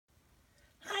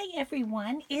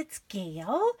everyone, it's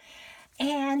Gail,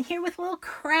 and here with a little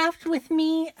craft with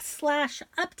me /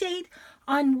 update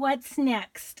on what's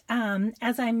next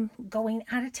as I'm going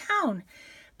out of town.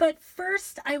 But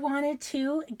first, I wanted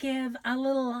to give a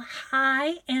little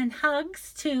hi and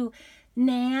hugs to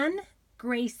Nan,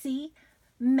 Gracie,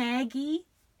 Maggie,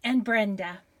 and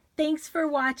Brenda. Thanks for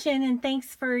watching and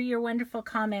thanks for your wonderful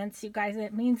comments, you guys.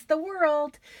 It means the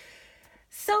world.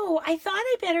 So I thought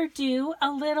I better do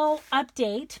a little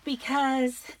update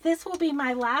because this will be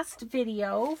my last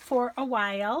video for a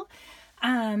while,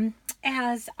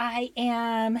 as I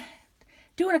am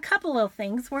doing a couple of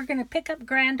things. We're going to pick up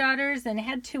granddaughters and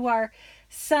head to our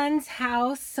son's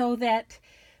house so that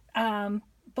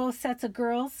both sets of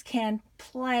girls can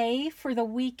play for the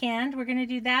weekend. We're going to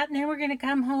do that, and then we're going to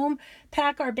come home,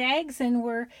 pack our bags, and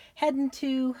we're heading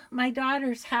to my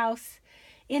daughter's house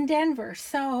in Denver.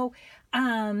 So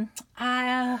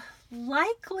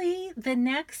likely the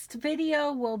next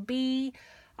video will be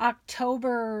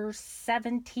October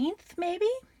 17th, maybe.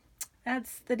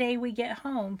 That's the day we get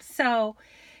home. So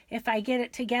if I get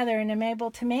it together and I'm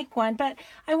able to make one. But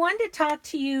I wanted to talk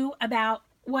to you about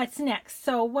what's next.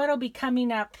 So what'll be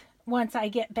coming up once I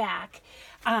get back,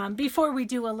 before we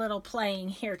do a little playing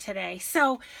here today.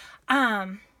 So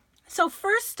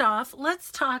first off,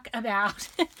 let's talk about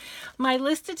my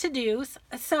list of to-dos.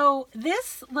 So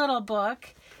this little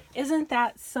book, isn't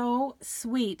that so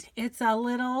sweet? It's a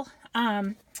little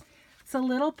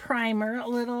primer, a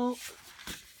little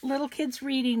kids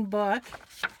reading book.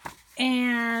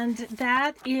 And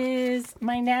that is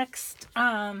my next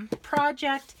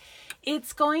project.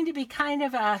 It's going to be kind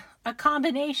of a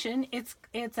combination. It's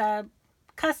a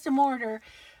custom order,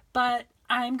 but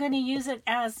I'm going to use it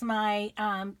as my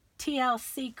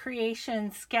TLC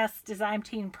Creations guest design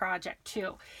team project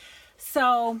too.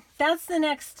 So that's the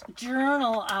next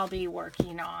journal I'll be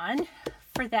working on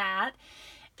for that.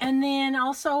 And then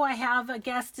also I have a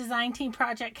guest design team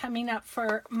project coming up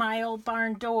for my old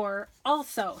barn door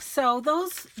also. So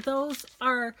those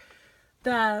are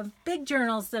the big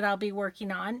journals that I'll be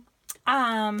working on.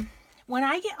 When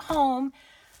I get home,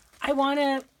 I want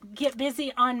to get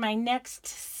busy on my next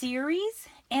series.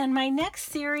 And my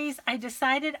next series, I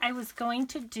decided I was going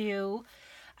to do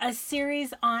a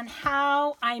series on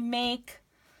how I make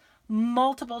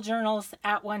multiple journals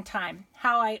at one time.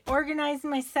 How I organize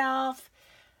myself,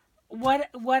 what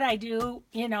I do,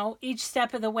 each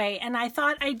step of the way. And I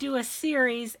thought I'd do a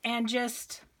series and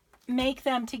just make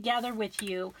them together with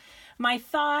you. My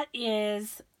thought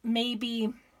is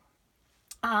maybe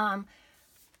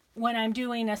when I'm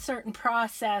doing a certain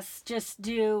process, just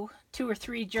do 2 or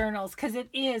 3 journals, because it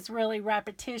is really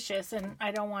repetitious and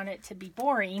I don't want it to be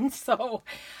boring. So,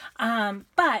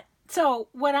 so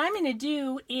what I'm going to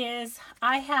do is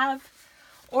I have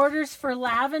orders for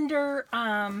lavender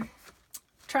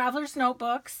traveler's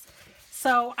notebooks.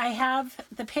 So I have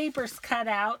the papers cut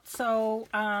out. So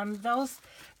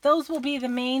those will be the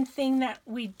main thing that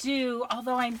we do.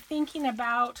 Although I'm thinking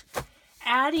about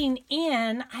adding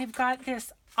in, I've got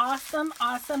this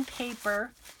awesome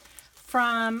paper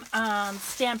from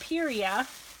Stamperia,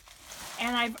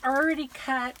 and I've already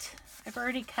cut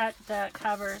the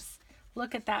covers.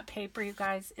 Look at that paper, you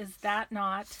guys. Is that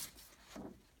not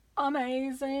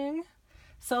amazing?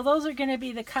 So those are going to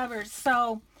be the covers.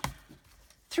 So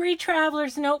 3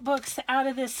 traveler's notebooks out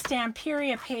of this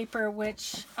Stamperia paper,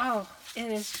 which,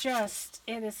 it is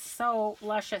so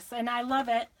luscious, and I love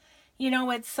it.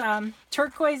 It's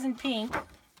turquoise and pink,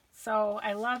 so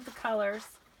I love the colors,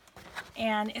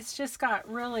 and it's just got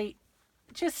really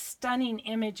just stunning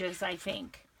images, I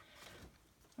think.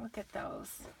 Look at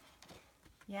those.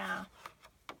 Yeah,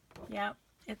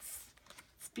 it's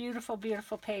beautiful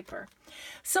paper.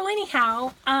 So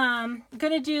anyhow, I'm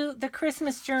going to do the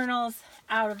Christmas journals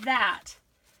out of that.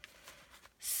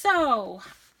 So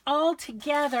all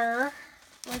together,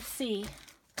 let's see,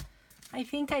 I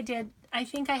think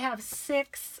I have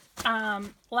 6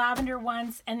 lavender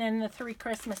ones and then the 3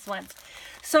 Christmas ones.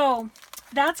 So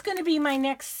that's going to be my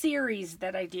next series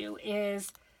that I do,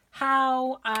 is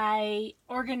how I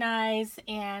organize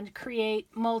and create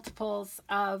multiples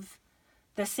of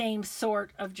the same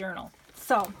sort of journal.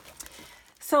 So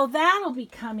that'll be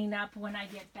coming up when I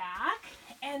get back.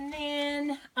 And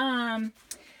then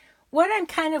what I'm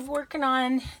kind of working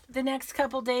on the next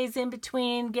couple days in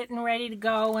between getting ready to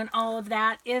go and all of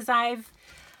that is I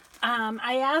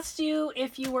asked you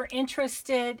if you were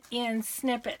interested in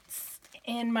snippets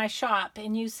in my shop,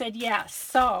 and you said yes.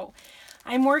 So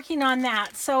I'm working on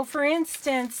that. So for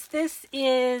instance, this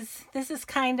is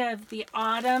kind of the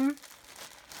autumn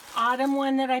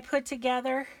one that I put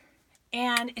together,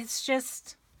 and it's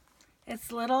It's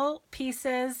little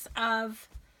pieces of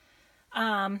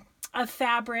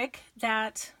fabric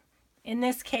that, in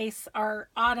this case, are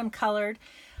autumn colored.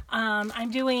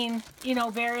 I'm doing,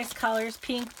 various colors: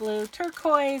 pink, blue,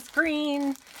 turquoise,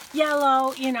 green,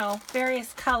 yellow,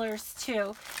 various colors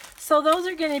too. So those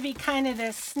are going to be kind of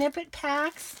the snippet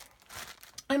packs.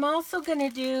 I'm also going to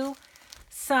do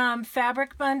some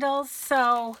fabric bundles.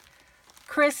 So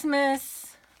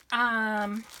Christmas,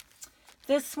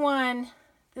 this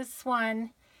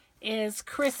one is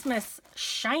Christmas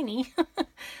shiny,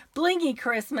 blingy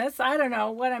Christmas. I don't know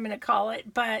what I'm going to call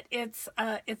it, but it's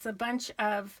a bunch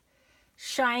of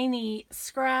shiny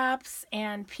scraps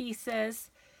and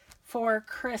pieces for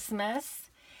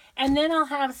Christmas. And then I'll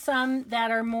have some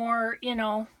that are more,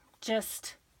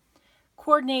 just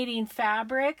coordinating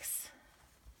fabrics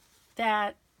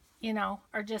that,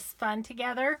 are just fun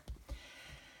together.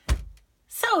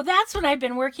 So that's what I've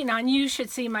been working on. You should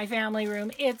see my family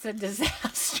room. It's a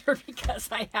disaster because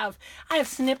I have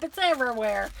snippets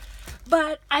everywhere.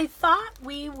 But I thought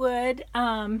we would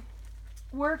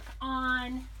work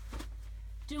on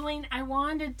doing, I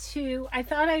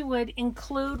thought I would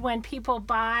include, when people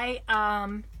buy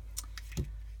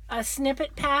a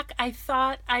snippet pack, I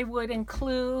thought I would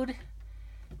include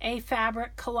a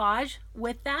fabric collage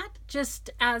with that,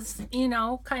 just as,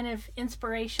 kind of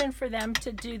inspiration for them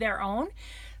to do their own.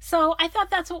 So I thought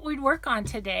that's what we'd work on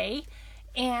today.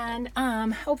 And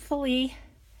hopefully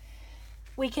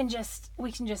we can just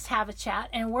have a chat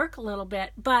and work a little bit.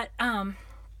 But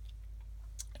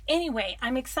anyway,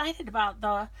 I'm excited about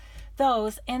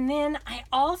those. And then I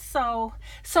also,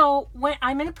 when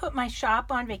I'm going to put my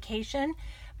shop on vacation,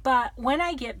 but when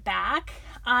I get back,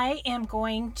 I am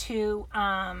going to,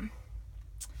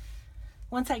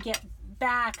 once I get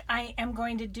back, I am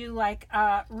going to do like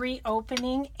a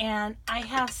reopening, and I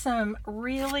have some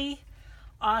really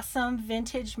awesome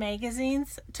vintage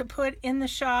magazines to put in the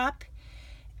shop,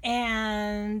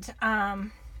 and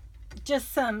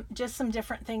just some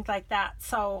different things like that.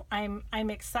 So I'm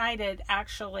excited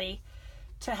actually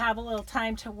to have a little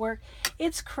time to work.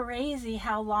 It's crazy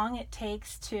how long it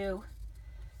takes to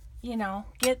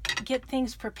get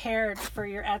things prepared for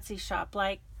your Etsy shop,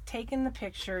 like taking the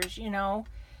pictures,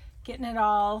 getting it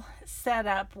all set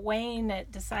up, weighing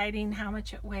it, deciding how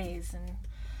much it weighs. And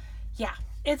yeah,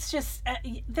 it's just,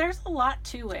 there's a lot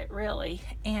to it really.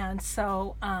 And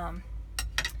so,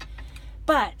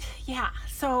 but yeah,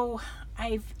 so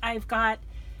I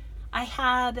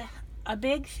had a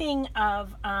big thing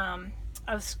of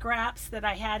scraps that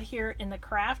I had here in the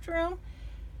craft room.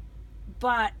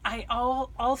 But I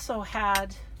also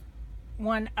had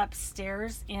one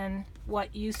upstairs in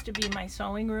what used to be my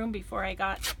sewing room before I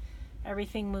got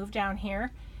everything moved down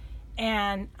here.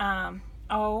 And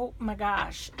oh my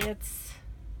gosh, it's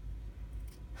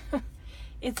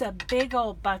a big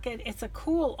old bucket. It's a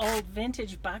cool old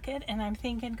vintage bucket. And I'm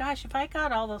thinking, gosh, if I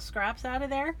got all those scraps out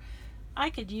of there, I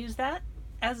could use that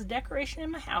as a decoration in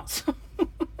my house.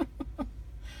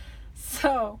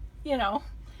 So,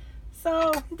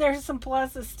 so there's some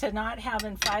pluses to not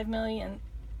having 5 million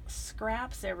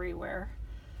scraps everywhere.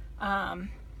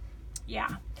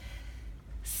 Yeah.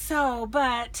 So,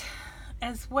 but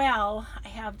as well, I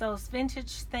have those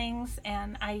vintage things,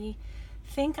 and I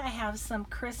think I have some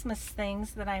Christmas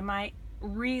things that I might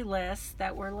relist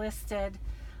that were listed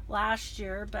last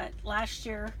year. But last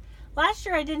year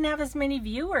I didn't have as many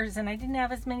viewers, and I didn't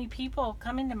have as many people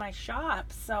come into my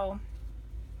shop. So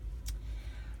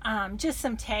just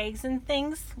some tags and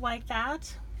things like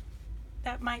that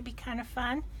might be kind of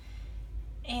fun.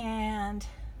 And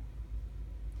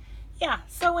yeah,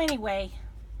 so anyway,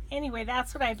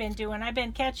 that's what I've been doing. I've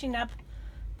been catching up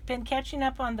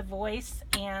on The Voice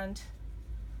and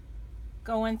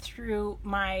going through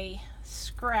my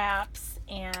scraps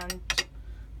and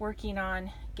working on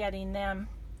getting them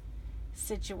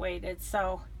situated.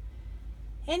 So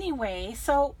anyway,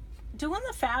 so doing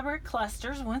the fabric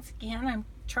clusters, once again, I'm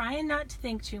trying not to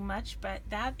think too much, but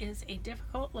that is a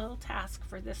difficult little task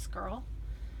for this girl.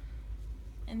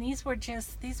 And these were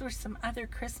some other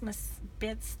Christmas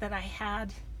bits that I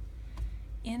had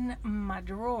in my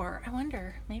drawer. I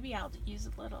wonder, maybe I'll use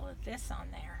a little of this on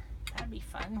there. That'd be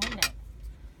fun, wouldn't it?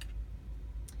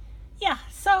 Yeah,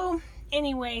 so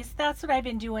anyways, that's what I've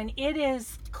been doing. It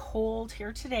is cold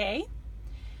here today,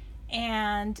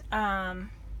 and it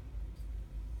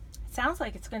sounds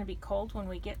like it's going to be cold when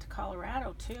we get to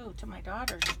Colorado too, to my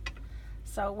daughters.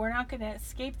 So we're not going to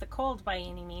escape the cold by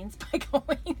any means by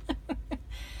going.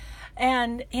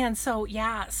 and so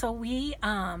yeah, so we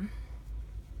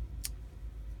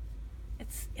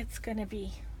it's going to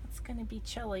be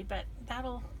chilly, but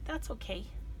that's okay.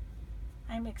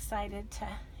 I'm excited to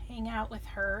hang out with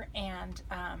her and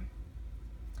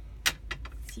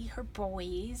see her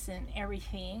boys and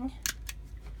everything.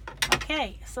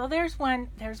 Okay, so there's one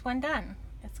done.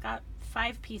 It's got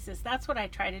 5 pieces. That's what I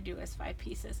try to do, is 5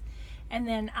 pieces. And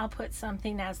then I'll put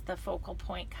something as the focal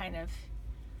point kind of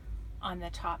on the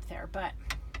top there. But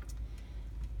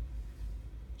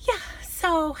yeah,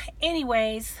 so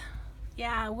anyways,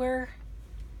 yeah, we're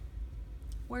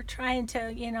trying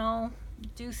to, you know,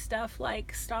 do stuff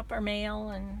like stop our mail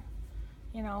and,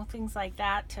 you know, things like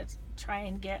that to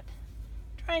trying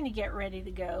to get ready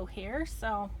to go here.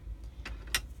 So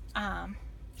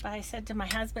but I said to my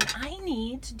husband, I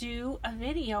need to do a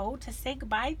video to say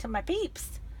goodbye to my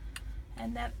peeps,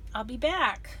 and that I'll be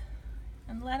back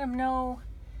and let them know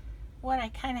what I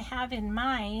kind of have in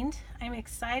mind. I'm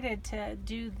excited to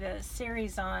do the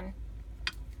series on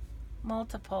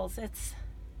multiples. It's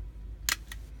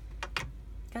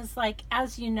because, like,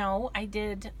 as you know, I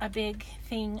did a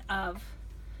thing of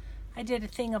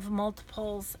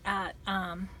multiples at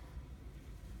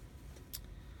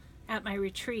my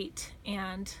retreat,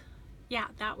 and yeah,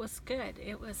 that was good.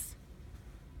 It was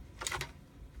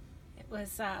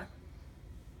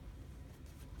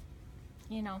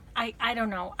you know, I don't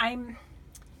know,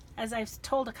 as I've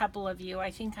told a couple of you,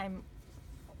 I think I'm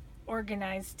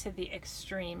organized to the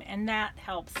extreme, and that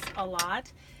helps a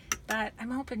lot. But I'm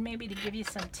hoping maybe to give you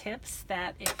some tips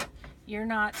that if you're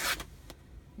not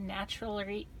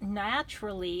naturally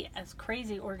as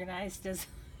crazy organized as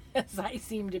I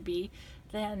seem to be,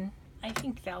 then I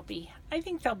think there'll be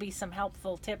some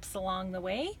helpful tips along the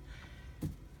way.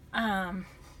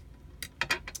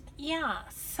 Yeah,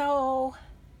 so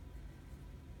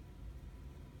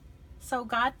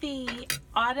got the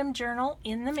autumn journal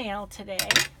in the mail today,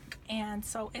 and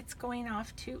so it's going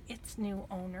off to its new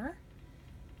owner,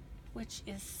 which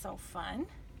is so fun.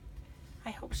 I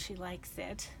hope she likes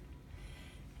it.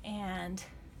 And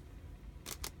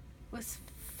it was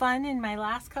fun in my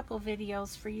last couple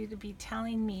videos for you to be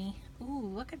telling me, ooh,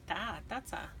 look at that.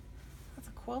 That's a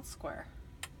quilt square.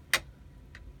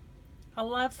 I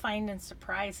love finding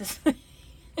surprises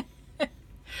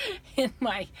in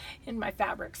my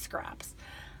fabric scraps.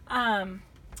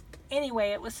 Anyway,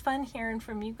 it was fun hearing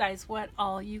from you guys what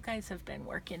all you guys have been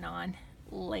working on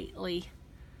lately.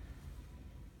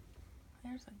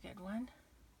 There's a good one.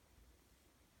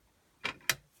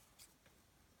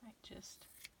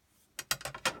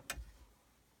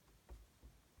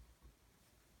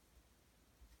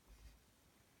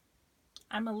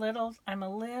 I'm a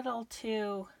little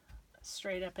too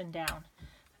straight up and down.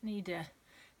 I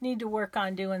need to work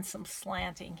on doing some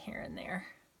slanting here and there.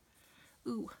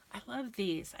 Ooh, I love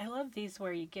these. I love these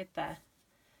where you get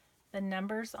the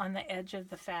numbers on the edge of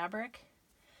the fabric.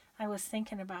 I was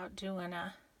thinking about doing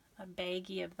a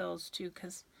baggie of those too,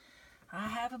 because I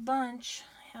have a bunch.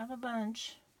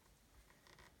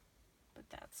 But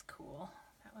that's cool.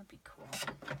 That would be cool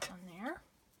on there.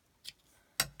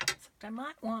 Except I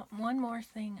might want one more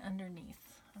thing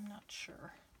underneath. I'm not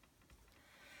sure.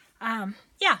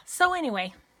 Yeah, so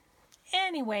anyway,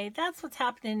 that's what's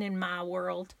happening in my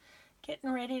world.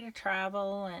 Getting ready to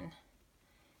travel and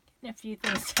getting a few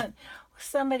things done.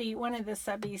 One of the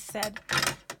subbies said,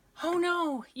 oh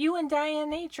no, you and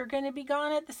Diane H are going to be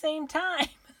gone at the same time.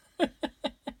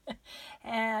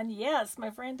 And yes, my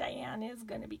friend Diane is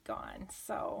going to be gone.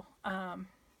 So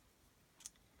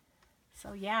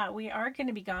yeah, we are going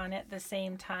to be gone at the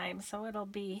same time. So it'll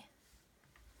be,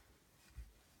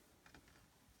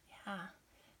 yeah.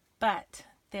 But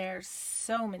there's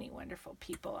so many wonderful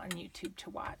people on YouTube to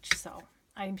watch. So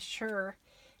I'm sure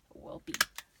it will be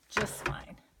just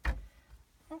fine. I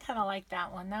kind of like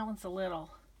that one. That one's a little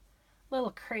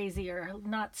crazier,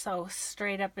 not so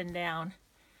straight up and down.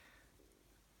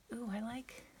 Ooh, I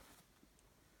like,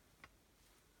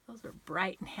 those are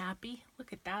bright and happy.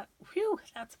 Look at that. Whew,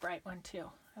 that's a bright one too.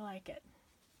 I like it.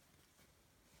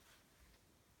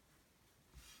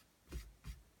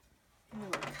 Maybe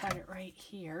we'll cut it right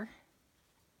here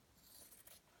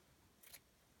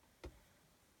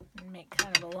and make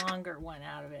kind of a longer one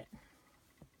out of it.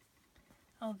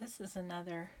 Oh, this is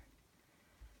another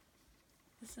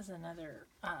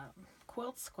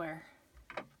quilt square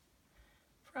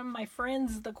from my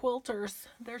friends, the quilters.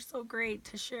 They're so great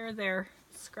to share their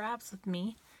scraps with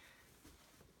me.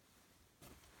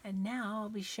 And now I'll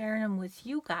be sharing them with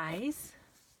you guys.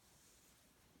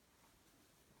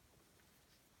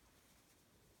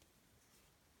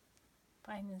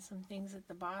 Finding some things at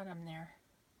the bottom there.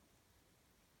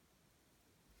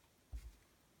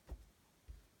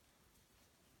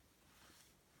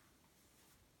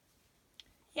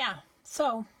 Yeah,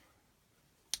 so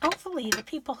hopefully the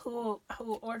people who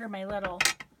order my little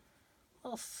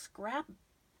little scrap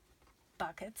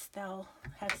buckets. They'll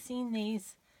have seen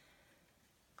these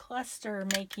cluster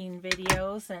making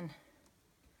videos and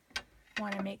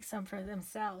want to make some for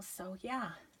themselves. So yeah.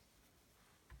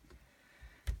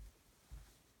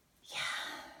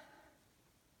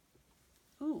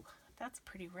 Ooh, that's a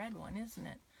pretty red one, isn't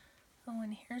it? Oh,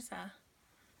 and here's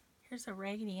a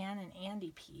Raggedy Ann and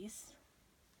Andy piece.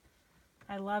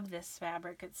 I love this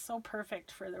fabric. It's so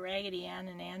perfect for the Raggedy Ann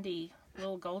and Andy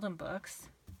little golden books.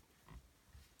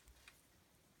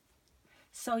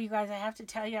 So you guys, I have to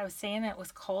tell you, I was saying it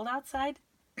was cold outside,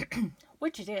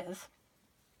 which it is.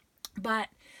 But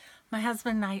my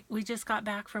husband and I, we just got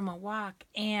back from a walk,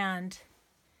 and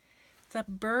the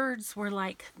birds were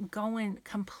like going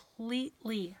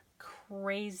completely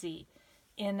crazy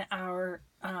in our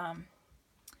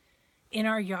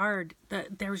yard.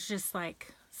 There's just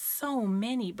like so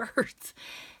many birds,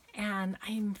 and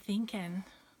I'm thinking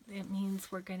it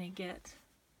means we're gonna get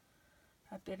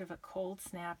a bit of a cold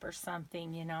snap or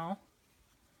something, you know.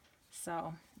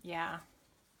 So yeah.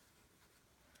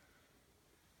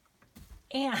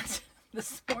 And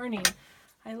this morning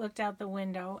I looked out the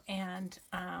window, and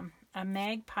a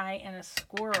magpie and a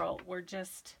squirrel were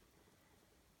just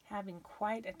having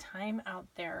quite a time out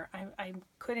there. I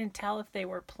couldn't tell if they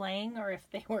were playing or if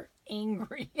they were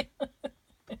angry.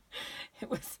 It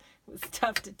was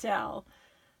tough to tell.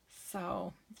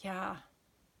 So yeah.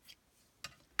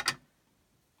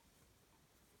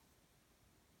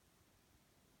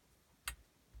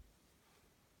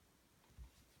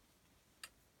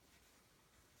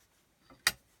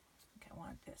 I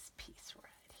want this piece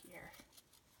right here.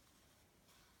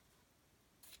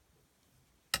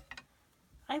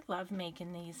 I love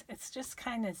making these. It's just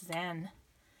kind of zen.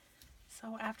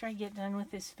 So after I get done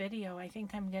with this video, I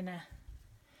think I'm gonna,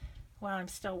 well, I'm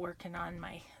still working on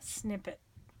my snippet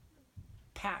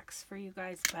packs for you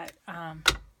guys, but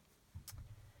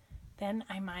then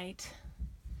I might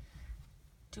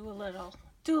do a little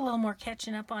more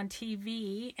catching up on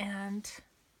TV and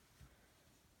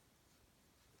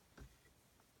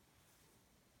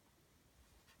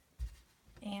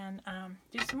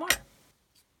do some more.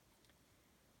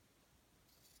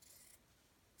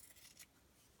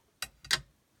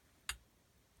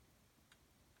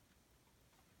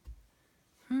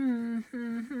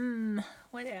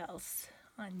 What else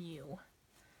on you?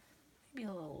 Maybe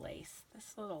a little lace.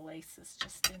 This little lace is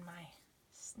just in my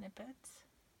snippets.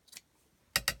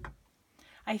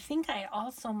 I think I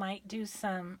also might do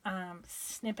some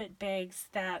snippet bags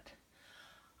that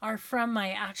are from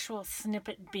my actual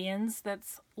snippet bins.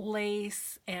 That's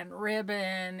lace and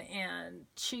ribbon and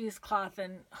cheesecloth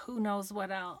and who knows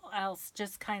what else.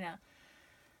 Just kind of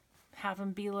have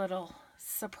them be little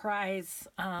surprise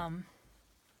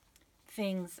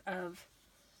things of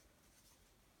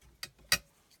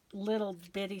little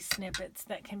bitty snippets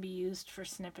that can be used for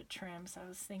snippet trims. I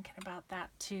was thinking about that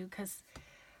too, because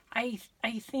I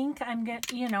think I'm gonna,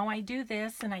 you know, I do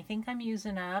this and I think I'm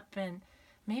using up, and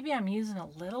maybe I'm using a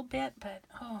little bit, but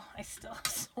oh, I still have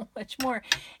so much more.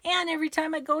 And every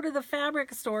time I go to the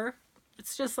fabric store,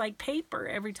 it's just like paper.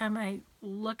 Every time I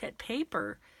look at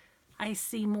paper, I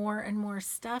see more and more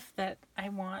stuff that I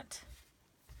want.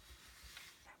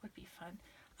 That would be fun.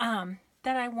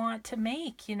 That I want to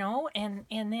make, you know, and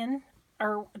then,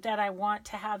 or that I want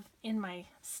to have in my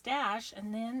stash,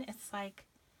 and then it's like,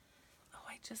 oh,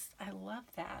 I love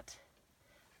that.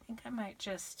 I think I might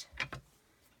just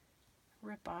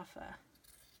rip off a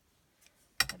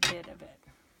bit of it.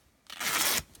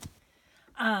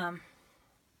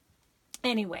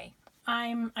 Anyway,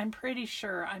 I'm pretty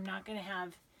sure I'm not going to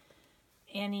have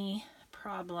any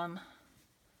problem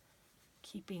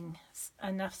keeping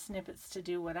enough snippets to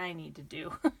do what I need to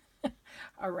do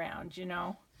around, you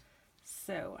know.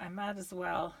 So I might as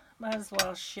well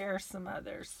share some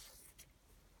others.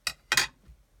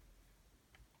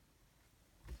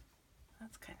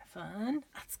 That's kind of fun.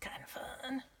 That's kind of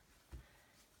fun.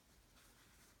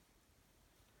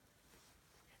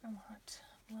 I want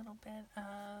a little bit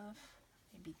of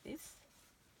maybe this.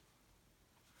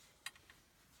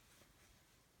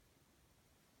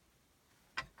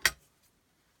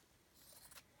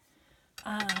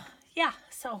 Yeah,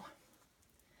 so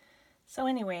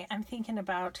anyway, I'm thinking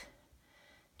about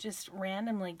just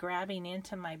randomly grabbing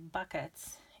into my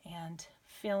buckets and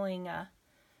filling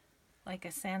like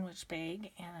a sandwich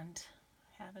bag and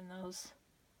having those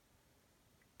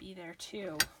be there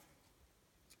too.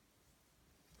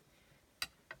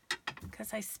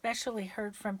 Because I especially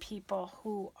heard from people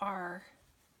who are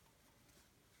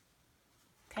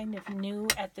kind of new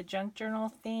at the junk journal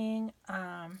thing,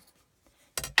 and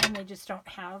they just don't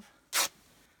have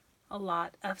a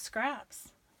lot of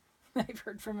scraps. I've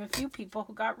heard from a few people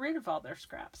who got rid of all their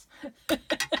scraps.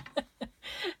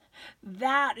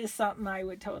 That is something I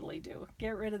would totally do.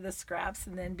 Get rid of the scraps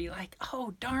and then be like,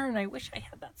 oh, darn, I wish I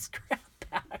had that scrap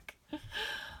back.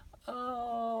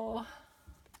 Oh.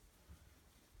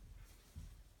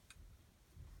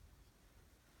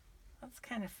 That's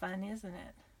kind of fun, isn't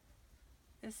it?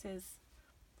 This is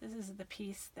the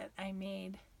piece that I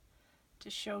made to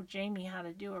show Jamie how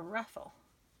to do a ruffle.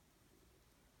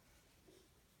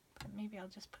 But maybe I'll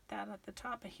just put that at the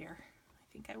top of here. I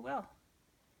think I will.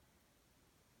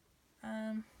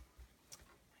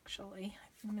 Actually,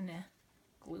 I'm gonna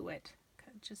glue it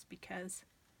just because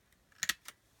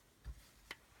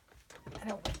I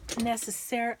don't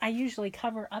necessarily, I usually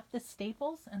cover up the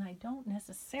staples and I don't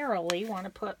necessarily want to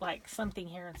put like something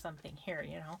here and something here,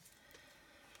 you know.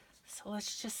 So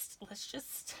let's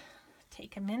just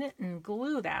take a minute and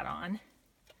glue that on.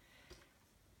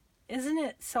 Isn't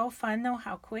it so fun though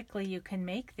how quickly you can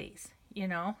make these, you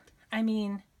know? I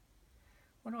mean,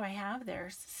 what do I have there?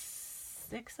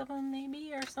 6 of them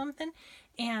maybe or something,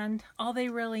 and all they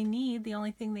really need, the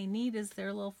only thing they need is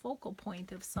their little focal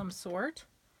point of some sort,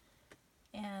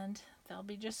 and they'll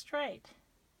be just right.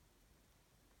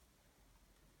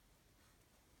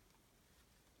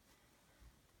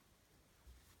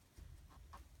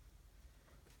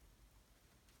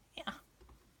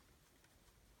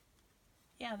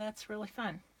 Yeah, that's really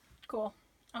fun. Cool.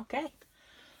 Okay.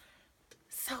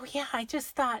 So yeah, I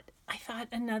thought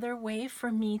another way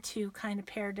for me to kind of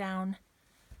pare down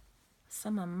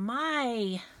some of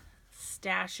my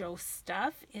stasho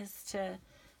stuff is to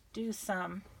do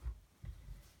some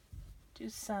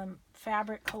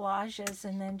fabric collages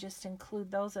and then just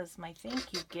include those as my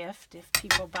thank you gift if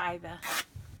people buy the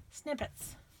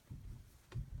snippets.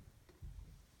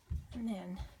 And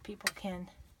then people can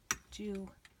do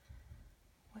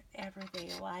whatever they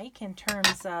like in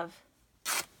terms of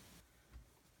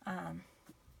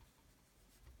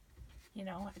you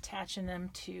know, attaching them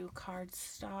to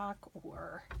cardstock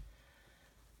or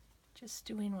just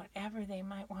doing whatever they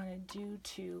might want to do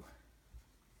to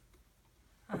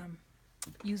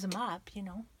use them up, you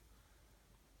know.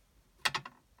 Like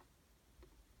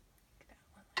that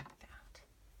one, like that.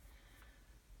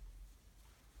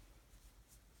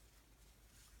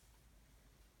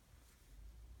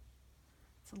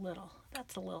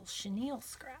 That's a little chenille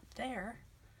scrap there,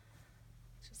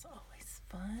 which is always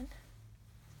fun.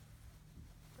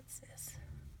 What's this?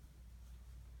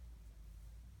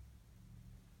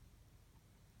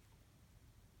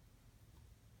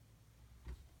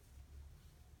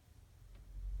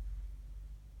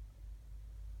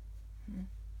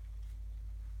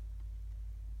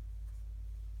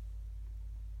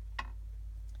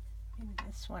 Maybe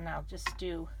this one I'll just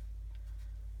do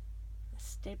a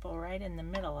staple right in the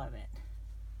middle of it.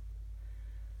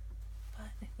 But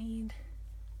I need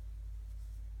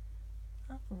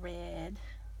not red.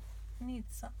 I need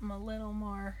something a little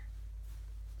more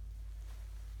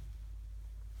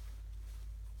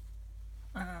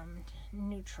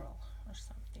neutral or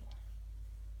something.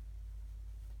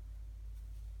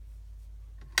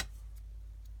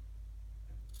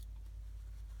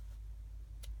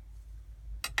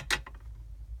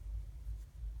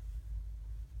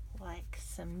 Like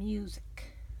some music.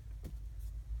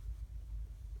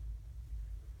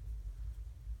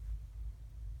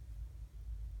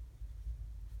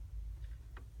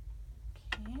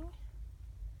 Okay.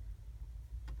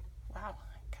 Wow,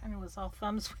 I kind of was all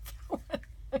thumbs with that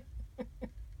one.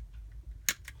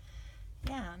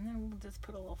 Yeah, and then we'll just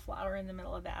put a little flower in the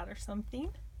middle of that or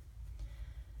something.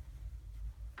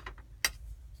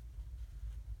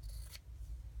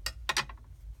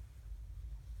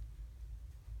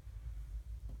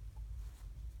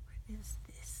 What is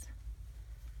this?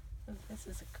 Oh, this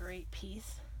is a great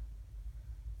piece.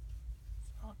 It's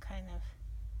all kind of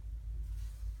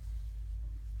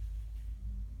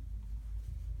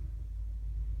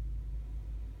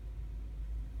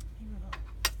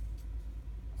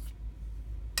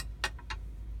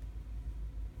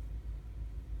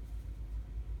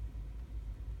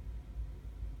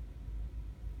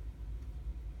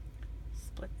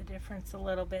split the difference a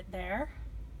little bit there.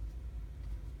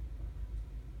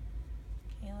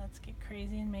 Okay, let's get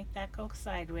crazy and make that go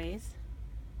sideways.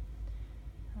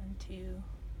 1, 2,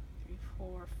 3,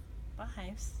 4, 5.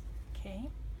 Okay,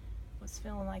 was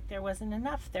feeling like there wasn't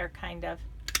enough there, kind of.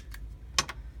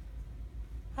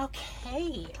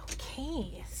 Okay,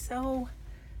 so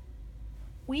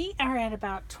we are at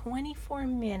about 24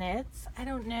 minutes. I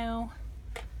don't know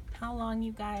how long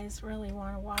you guys really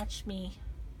want to watch me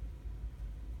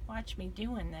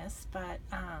doing this, but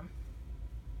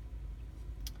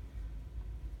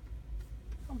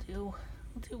we'll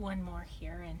do one more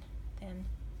here, and then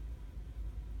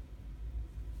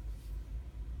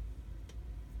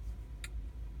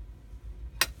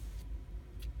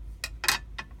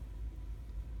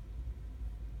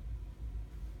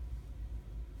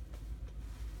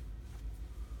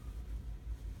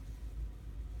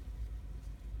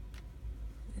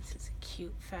this is a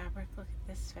cute fabric. Look at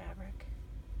this fabric.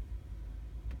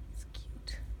 It's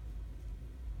cute.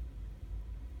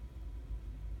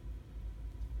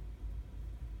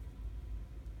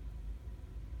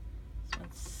 This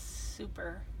one's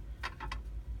super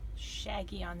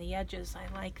shaggy on the edges.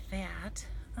 I like that.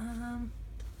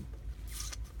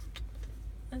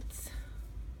 Let's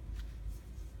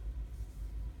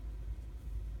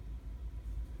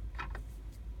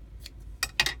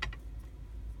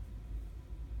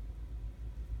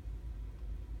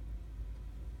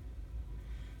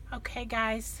okay,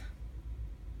 guys,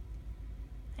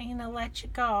 I'm gonna let you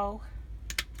go.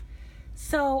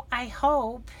 So I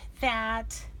hope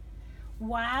that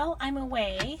while I'm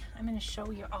away, I'm gonna show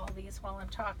you all these while I'm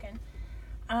talking.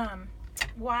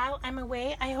 While I'm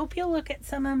away, I hope you'll look at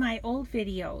some of my old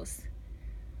videos.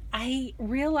 I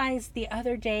realized the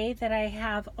other day that I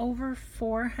have over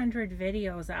 400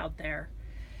 videos out there,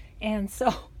 and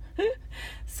so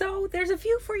there's a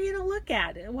few for you to look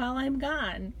at while I'm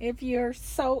gone, if you're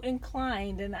so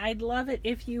inclined, and I'd love it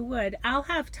if you would. I'll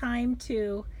have time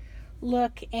to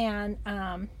look and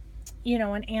you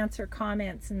know, and answer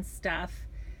comments and stuff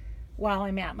while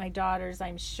I'm at my daughter's,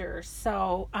 I'm sure.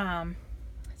 So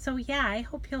so yeah, I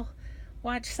hope you'll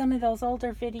watch some of those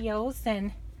older videos,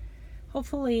 and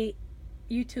hopefully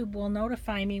YouTube will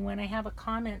notify me when I have a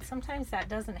comment. Sometimes that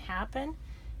doesn't happen,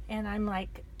 and I'm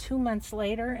like 2 months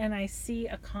later and I see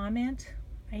a comment.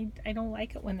 I don't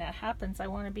like it when that happens. I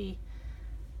want to be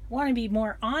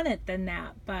more on it than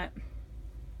that. But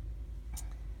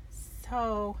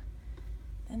so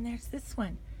then there's this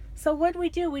one. So what did we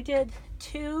do? We did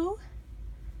 2,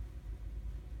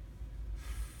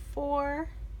 4,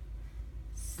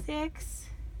 6,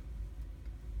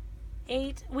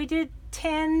 8. We did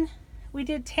 10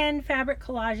 fabric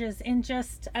collages in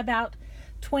just about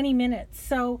 20 minutes.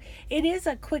 So it is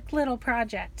a quick little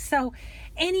project. So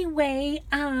anyway,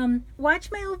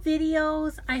 watch my old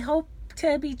videos. I hope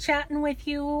to be chatting with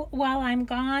you while I'm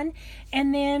gone,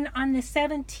 and then on the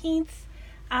 17th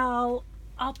I'll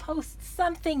post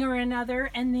something or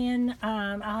another, and then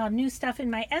I'll have new stuff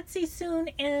in my Etsy soon,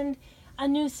 and a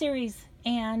new series,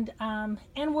 and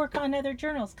work on other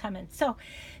journals coming. So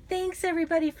thanks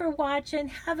everybody for watching.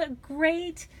 Have a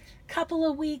great couple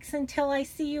of weeks until I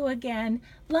see you again.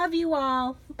 Love you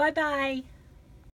all. Bye bye.